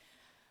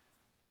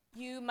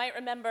You might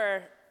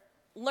remember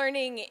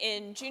learning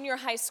in junior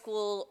high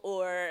school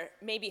or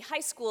maybe high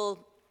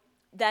school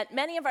that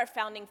many of our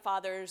founding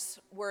fathers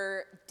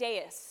were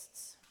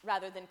deists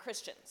rather than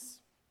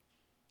Christians.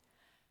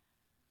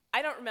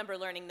 I don't remember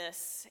learning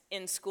this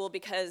in school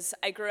because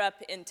I grew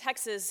up in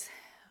Texas,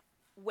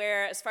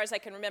 where, as far as I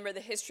can remember,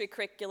 the history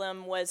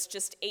curriculum was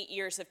just 8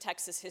 years of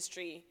Texas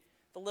history,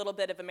 with a little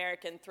bit of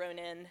American thrown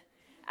in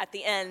at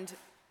the end.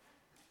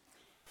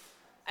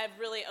 I have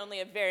really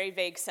only a very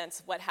vague sense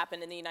of what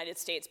happened in the United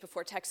States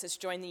before Texas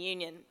joined the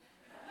Union.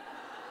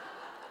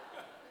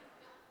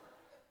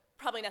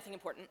 Probably nothing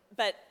important,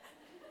 but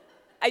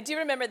I do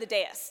remember the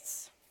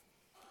deists.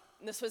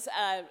 This was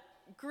a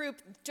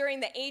group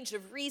during the Age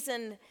of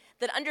Reason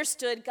that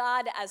understood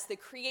God as the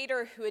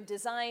creator who had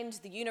designed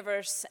the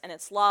universe and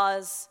its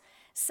laws,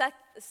 set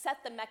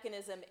the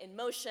mechanism in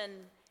motion,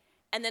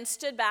 and then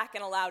stood back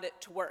and allowed it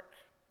to work.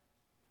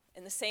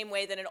 In the same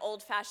way that an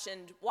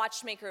old-fashioned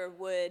watchmaker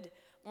would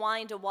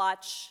wind a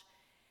watch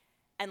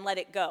and let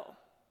it go.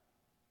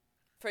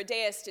 For a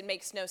deist, it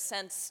makes no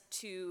sense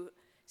to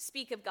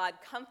speak of God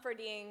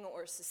comforting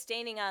or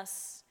sustaining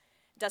us.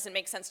 It doesn't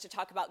make sense to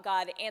talk about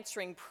God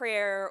answering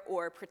prayer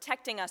or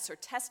protecting us or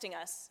testing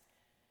us,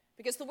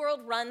 because the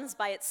world runs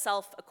by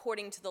itself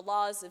according to the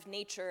laws of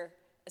nature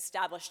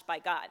established by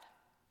God.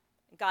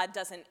 God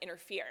doesn't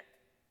interfere.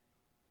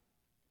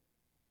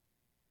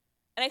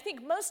 And I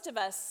think most of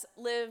us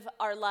live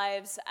our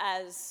lives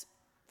as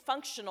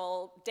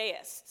functional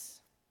deists.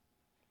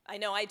 I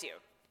know I do.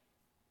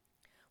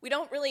 We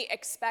don't really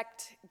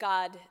expect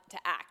God to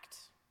act,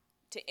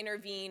 to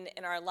intervene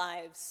in our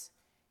lives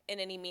in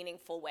any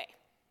meaningful way.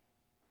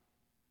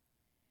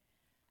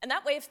 And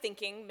that way of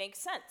thinking makes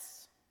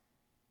sense.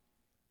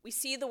 We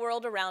see the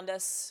world around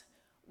us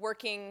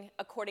working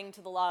according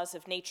to the laws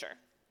of nature.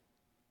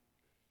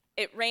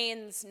 It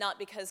rains not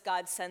because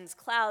God sends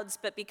clouds,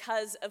 but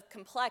because of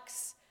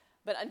complex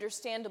but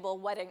understandable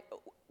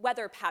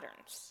weather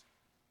patterns.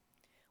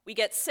 We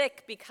get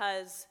sick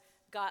because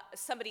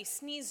somebody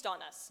sneezed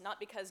on us, not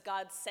because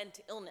God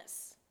sent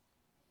illness.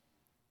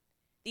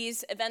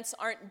 These events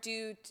aren't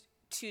due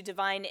to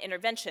divine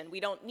intervention. We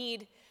don't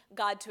need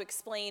God to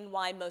explain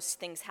why most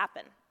things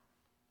happen.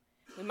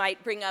 We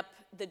might bring up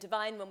the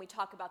divine when we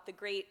talk about the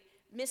great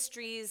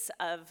mysteries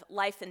of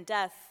life and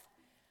death,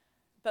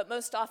 but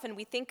most often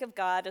we think of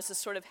God as a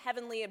sort of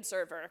heavenly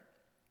observer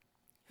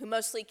who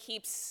mostly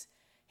keeps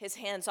his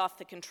hands off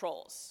the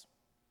controls.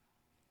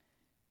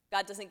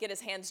 God doesn't get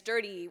his hands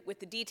dirty with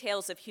the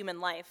details of human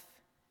life.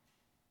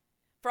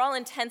 For all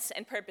intents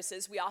and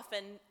purposes, we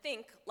often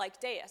think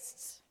like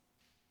deists.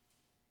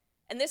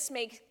 And this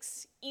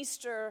makes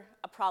Easter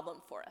a problem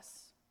for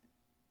us,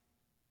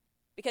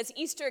 because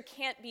Easter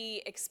can't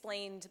be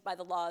explained by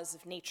the laws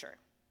of nature.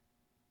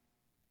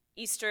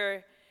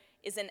 Easter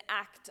is an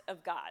act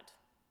of God,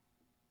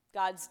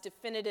 God's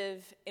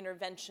definitive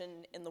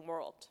intervention in the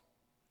world.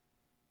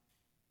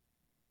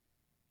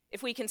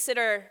 If we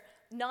consider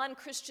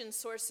non-Christian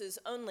sources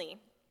only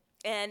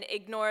and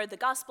ignore the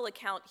gospel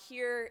account,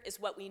 here is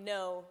what we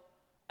know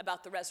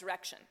about the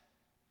resurrection.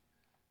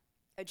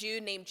 A Jew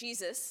named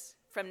Jesus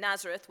from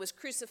Nazareth was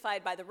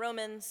crucified by the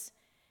Romans,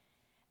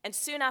 and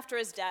soon after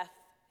his death,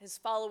 his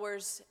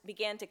followers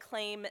began to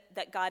claim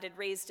that God had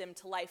raised him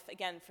to life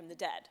again from the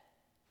dead.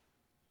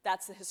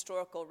 That's the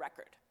historical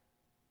record.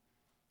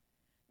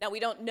 Now, we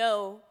don't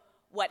know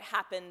what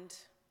happened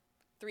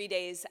 3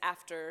 days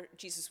after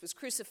Jesus was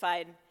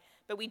crucified,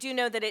 but we do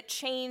know that it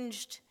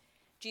changed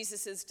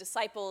Jesus'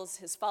 disciples,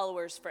 his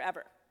followers,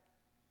 forever.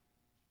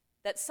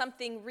 That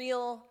something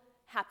real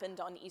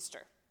happened on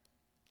Easter,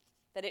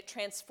 that it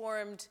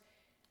transformed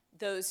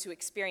those who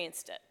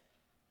experienced it.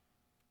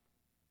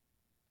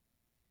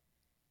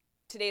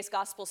 Today's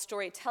gospel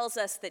story tells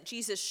us that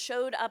Jesus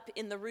showed up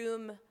in the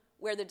room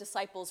where the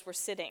disciples were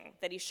sitting,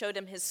 that he showed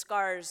them his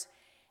scars,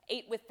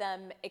 ate with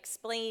them,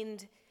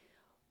 explained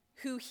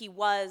who he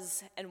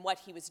was and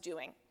what he was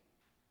doing.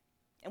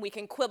 And we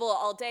can quibble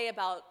all day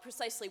about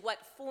precisely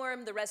what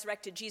form the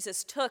resurrected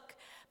Jesus took,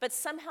 but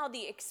somehow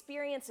the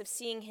experience of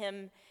seeing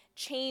him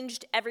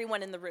changed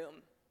everyone in the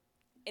room.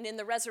 And in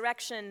the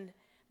resurrection,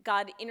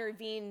 God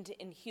intervened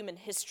in human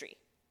history,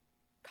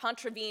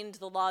 contravened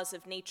the laws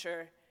of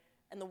nature,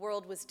 and the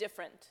world was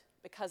different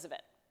because of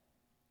it.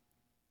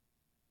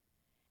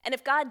 And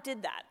if God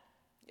did that,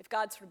 if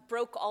God sort of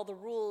broke all the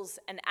rules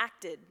and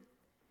acted,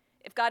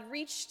 if God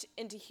reached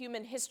into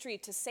human history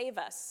to save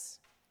us,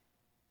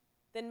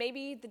 then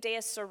maybe the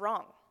deists are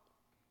wrong.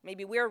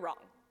 Maybe we're wrong.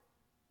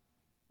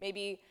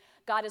 Maybe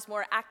God is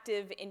more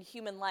active in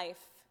human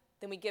life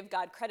than we give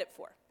God credit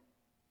for.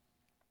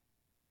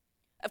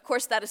 Of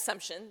course, that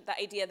assumption, the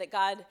idea that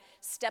God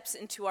steps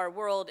into our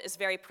world, is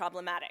very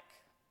problematic.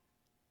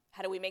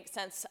 How do we make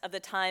sense of the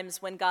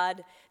times when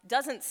God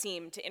doesn't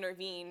seem to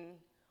intervene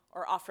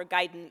or offer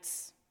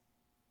guidance?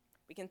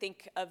 We can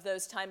think of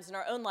those times in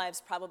our own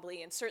lives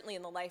probably, and certainly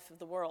in the life of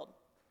the world.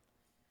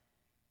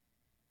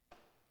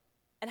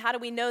 And how do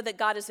we know that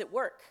God is at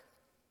work?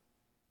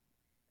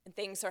 And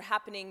things are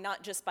happening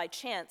not just by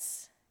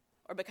chance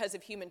or because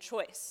of human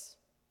choice.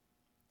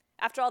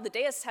 After all, the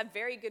deists have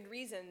very good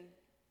reason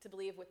to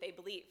believe what they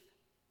believe.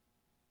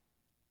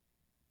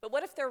 But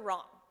what if they're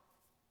wrong?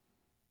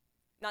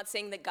 Not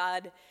saying that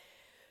God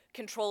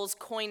controls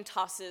coin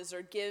tosses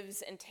or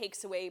gives and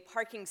takes away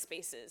parking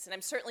spaces. And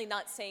I'm certainly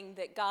not saying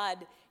that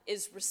God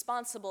is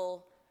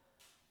responsible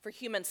for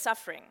human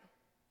suffering.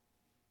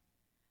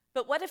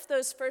 But what if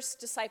those first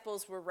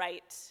disciples were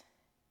right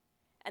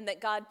and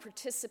that God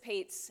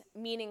participates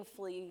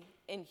meaningfully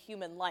in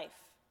human life?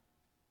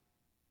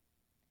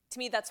 To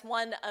me, that's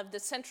one of the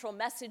central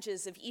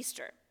messages of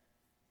Easter.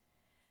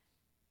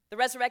 The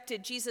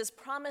resurrected Jesus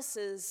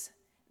promises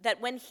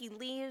that when he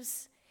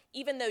leaves,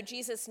 even though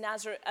Jesus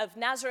of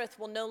Nazareth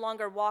will no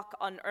longer walk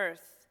on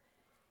earth,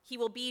 he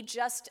will be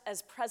just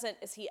as present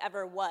as he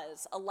ever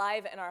was,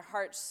 alive in our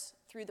hearts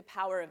through the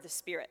power of the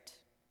Spirit.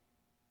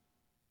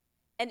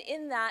 And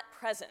in that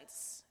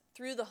presence,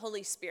 through the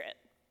Holy Spirit,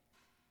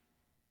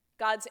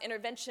 God's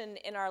intervention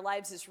in our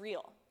lives is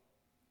real.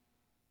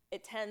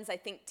 It tends, I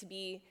think, to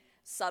be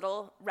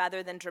subtle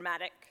rather than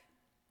dramatic.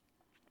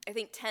 I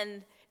think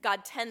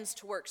God tends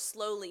to work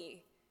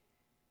slowly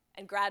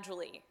and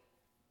gradually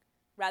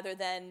rather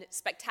than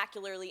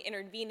spectacularly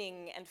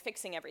intervening and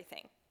fixing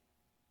everything.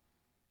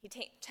 He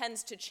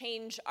tends to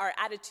change our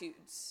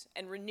attitudes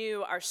and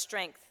renew our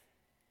strength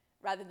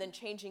rather than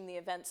changing the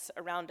events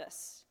around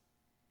us.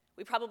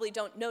 We probably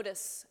don't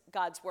notice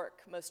God's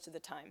work most of the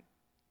time.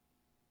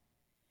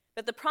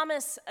 But the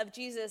promise of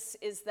Jesus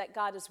is that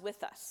God is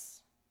with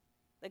us,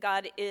 that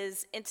God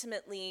is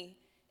intimately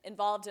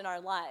involved in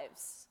our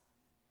lives,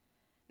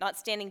 not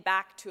standing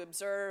back to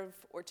observe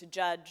or to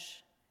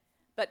judge,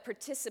 but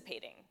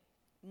participating,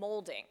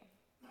 molding,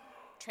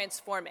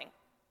 transforming.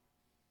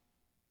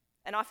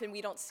 And often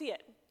we don't see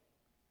it.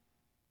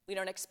 We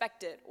don't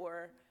expect it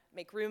or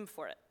make room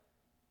for it.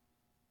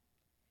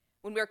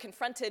 When we're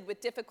confronted with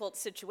difficult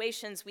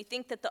situations, we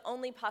think that the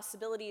only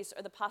possibilities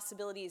are the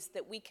possibilities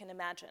that we can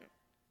imagine.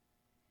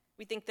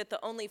 We think that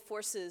the only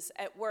forces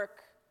at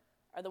work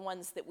are the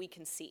ones that we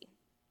can see.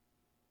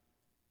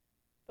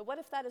 But what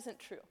if that isn't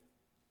true?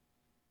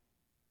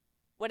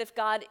 What if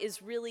God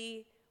is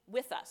really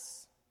with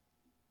us,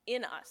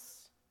 in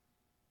us?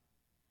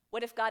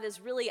 What if God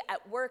is really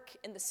at work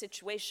in the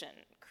situation,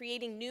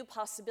 creating new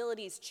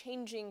possibilities,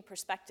 changing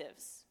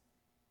perspectives?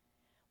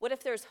 What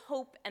if there's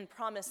hope and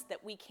promise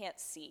that we can't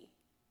see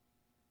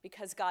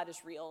because God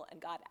is real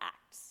and God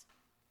acts?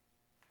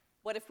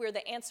 What if we're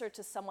the answer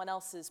to someone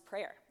else's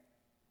prayer?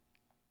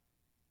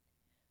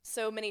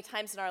 So many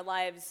times in our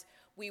lives,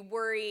 we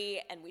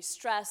worry and we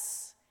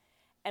stress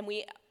and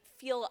we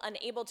feel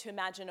unable to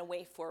imagine a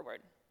way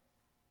forward.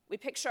 We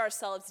picture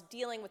ourselves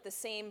dealing with the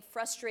same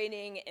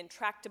frustrating,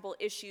 intractable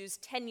issues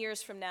 10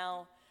 years from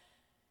now,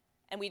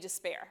 and we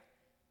despair.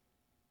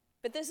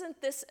 But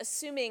isn't this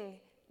assuming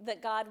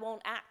that God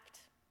won't act,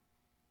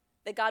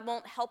 that God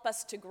won't help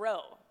us to grow,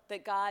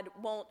 that God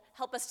won't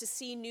help us to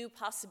see new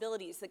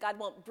possibilities, that God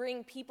won't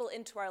bring people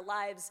into our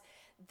lives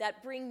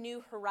that bring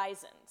new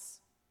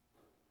horizons?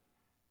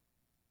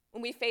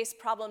 When we face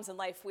problems in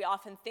life, we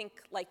often think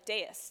like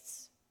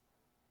deists.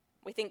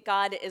 We think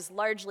God is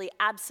largely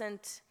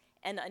absent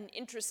and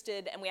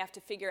uninterested, and we have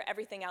to figure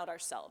everything out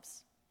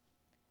ourselves.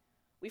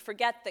 We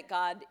forget that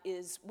God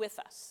is with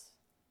us.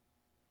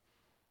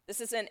 This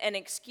isn't an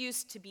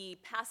excuse to be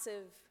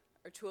passive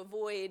or to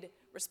avoid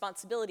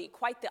responsibility,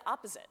 quite the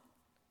opposite.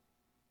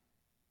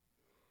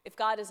 If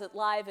God is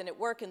alive and at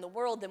work in the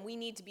world, then we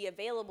need to be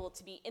available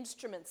to be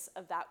instruments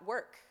of that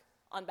work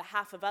on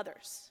behalf of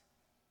others.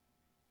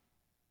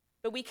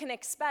 But we can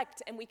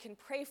expect and we can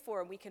pray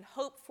for and we can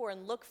hope for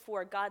and look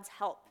for God's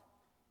help.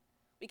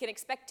 We can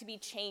expect to be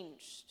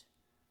changed,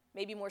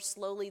 maybe more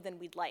slowly than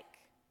we'd like.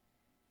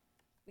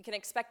 We can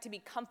expect to be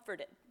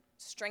comforted,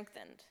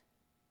 strengthened.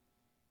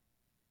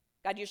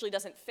 God usually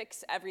doesn't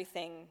fix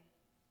everything,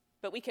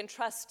 but we can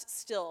trust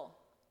still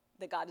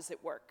that God is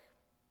at work.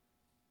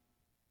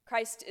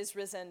 Christ is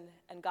risen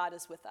and God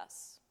is with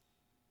us.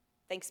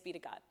 Thanks be to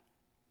God.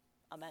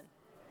 Amen.